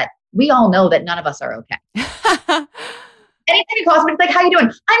 2020 is that we all know that none of us are okay. Anytime you call somebody, it's like, how you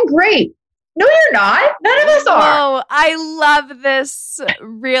doing? I'm great. No, you're not. None of us are. Oh, I love this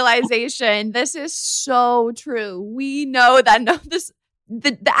realization. This is so true. We know that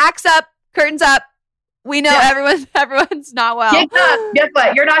the act's up, curtains up. We know everyone's not well. Guess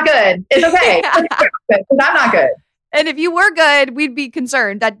what? You're not good. It's okay. Because I'm not good. And if you were good, we'd be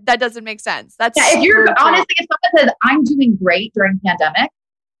concerned. That doesn't make sense. If you're honestly, if someone says I'm doing great during pandemic,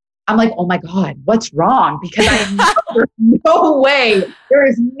 I'm like, oh my God, what's wrong? Because there's no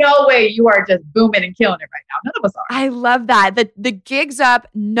way you are just booming and killing it right now. None of us are. I love that. The gig's up.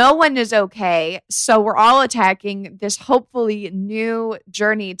 No one is okay. So we're all attacking this hopefully new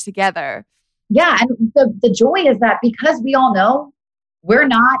journey together. Yeah. And the joy is that because we all know we're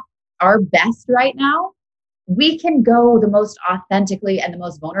not our best right now, we can go the most authentically and the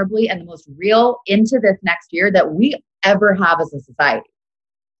most vulnerably and the most real into this next year that we ever have as a society.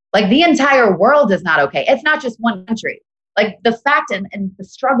 Like, the entire world is not okay. It's not just one country. Like, the fact and the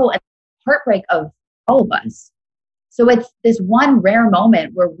struggle and heartbreak of all of us. So it's this one rare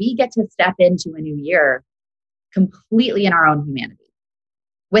moment where we get to step into a new year completely in our own humanity,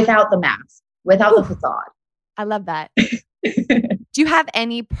 without the mask, without the facade. I love that. Do you have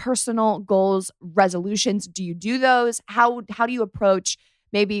any personal goals, resolutions? Do you do those? How do you approach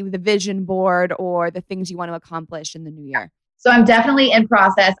maybe the vision board or the things you want to accomplish in the new year? So I'm definitely in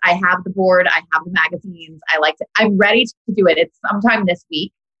process. I have the board. I have the magazines. I'm ready to do it. It's sometime this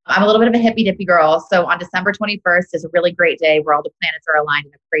week. I'm a little bit of a hippy dippy girl. So on December 21st is a really great day where all the planets are aligned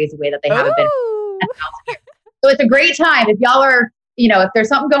in a crazy way that they haven't been. So it's a great time. If y'all are, if there's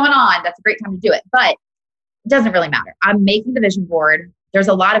something going on, that's a great time to do it. But it doesn't really matter. I'm making the vision board. There's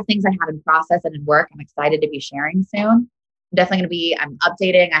a lot of things I have in process and in work. I'm excited to be sharing soon. I'm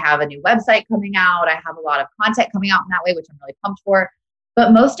updating. I have a new website coming out. I have a lot of content coming out in that way, which I'm really pumped for.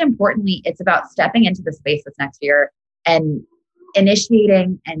 But most importantly, it's about stepping into the space this next year and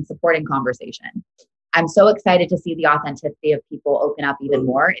initiating and supporting conversation. I'm so excited to see the authenticity of people open up even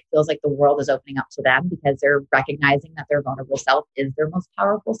more. It feels like the world is opening up to them because they're recognizing that their vulnerable self is their most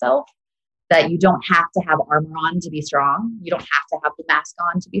powerful self, that you don't have to have armor on to be strong. You don't have to have the mask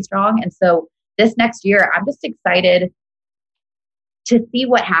on to be strong. And so this next year, I'm just excited to see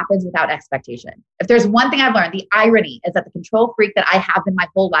what happens without expectation. If there's one thing I've learned, the irony is that the control freak that I have been my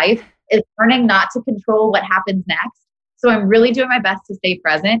whole life is learning not to control what happens next. So I'm really doing my best to stay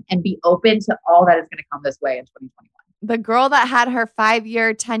present and be open to all that is going to come this way in 2021. The girl that had her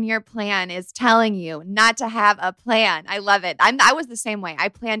 5-year, 10-year plan is telling you not to have a plan. I love it. I was the same way. I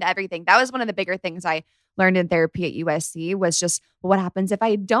planned everything. That was one of the bigger things I learned in therapy at USC was just, well, what happens if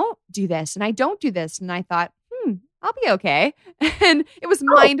I don't do this and I don't do this? And I thought, I'll be okay. And it was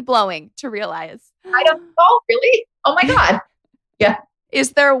mind-blowing to realize. I don't know, really? Oh my God. Yeah.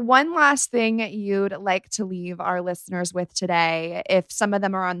 Is there one last thing you'd like to leave our listeners with today? If some of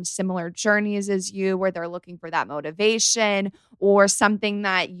them are on similar journeys as you, where they're looking for that motivation or something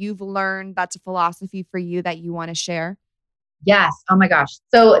that you've learned that's a philosophy for you that you want to share? Yes. Oh my gosh.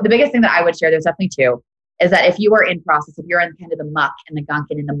 So the biggest thing that I would share, there's definitely two, is that if you are in process, if you're in kind of the muck and the gunk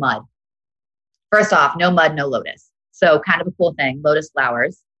and in the mud, first off, no mud, no lotus. So kind of a cool thing, lotus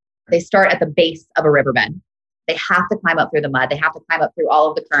flowers, they start at the base of a riverbed. They have to climb up through the mud. They have to climb up through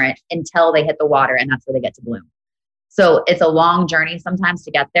all of the current until they hit the water, and that's where they get to bloom. So it's a long journey sometimes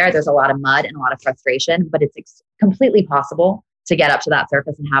to get there. There's a lot of mud and a lot of frustration, but it's completely possible to get up to that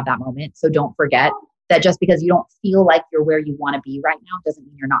surface and have that moment. So don't forget that just because you don't feel like you're where you want to be right now doesn't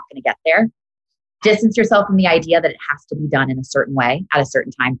mean you're not going to get there. Distance yourself from the idea that it has to be done in a certain way at a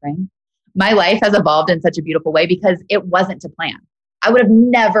certain time frame. My life has evolved in such a beautiful way because it wasn't to plan. I would have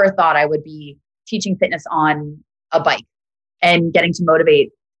never thought I would be teaching fitness on a bike and getting to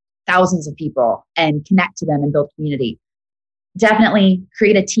motivate thousands of people and connect to them and build community. Definitely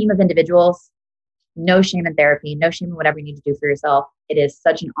create a team of individuals. No shame in therapy, no shame in whatever you need to do for yourself. It is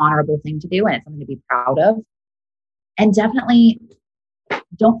such an honorable thing to do and it's something to be proud of. And definitely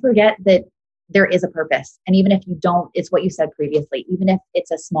don't forget that there is a purpose. And even if you don't, it's what you said previously, even if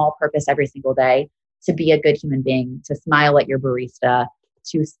it's a small purpose every single day, to be a good human being, to smile at your barista,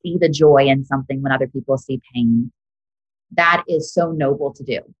 to see the joy in something when other people see pain. That is so noble to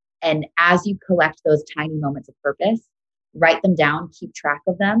do. And as you collect those tiny moments of purpose, write them down, keep track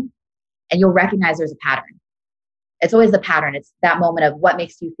of them, and you'll recognize there's a pattern. It's always the pattern. It's that moment of what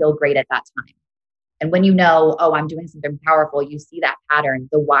makes you feel great at that time. And when you know, oh, I'm doing something powerful, you see that pattern,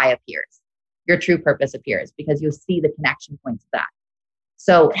 the why appears. Your true purpose appears because you'll see the connection points of that.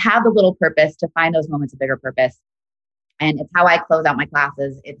 So have the little purpose to find those moments of bigger purpose. And it's how I close out my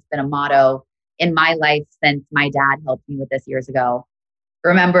classes. It's been a motto in my life since my dad helped me with this years ago.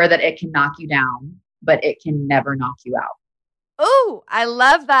 Remember that it can knock you down, but it can never knock you out. Oh, I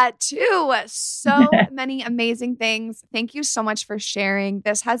love that too. So many amazing things. Thank you so much for sharing.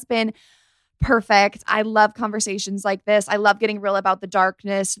 This has been perfect. I love conversations like this. I love getting real about the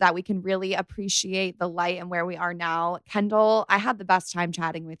darkness so that we can really appreciate the light and where we are now. Kendall, I had the best time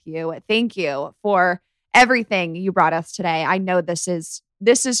chatting with you. Thank you for everything you brought us today. I know this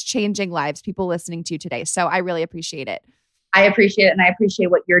is changing lives, people listening to you today. So I really appreciate it. I appreciate it. And I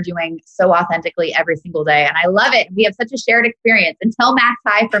appreciate what you're doing so authentically every single day. And I love it. We have such a shared experience. And tell Max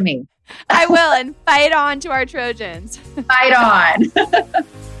hi for me. I will. And fight on to our Trojans. Fight on.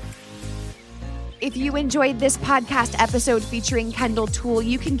 If you enjoyed this podcast episode featuring Kendall Toole,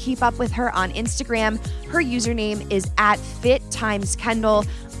 you can keep up with her on Instagram. Her username is @FitTimesKendall.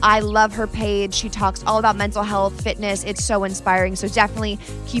 I love her page. She talks all about mental health, fitness. It's so inspiring. So definitely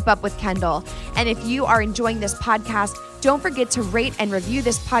keep up with Kendall. And if you are enjoying this podcast, don't forget to rate and review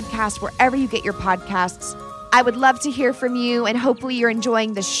this podcast wherever you get your podcasts. I would love to hear from you, and hopefully you're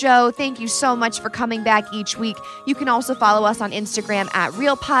enjoying the show. Thank you so much for coming back each week. You can also follow us on Instagram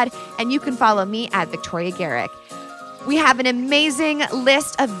 @RealPod, and you can follow me @Victoria Garrick. We have an amazing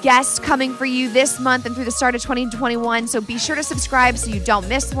list of guests coming for you this month and through the start of 2021, so be sure to subscribe so you don't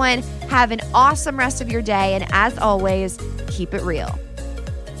miss one. Have an awesome rest of your day, and as always, keep it real.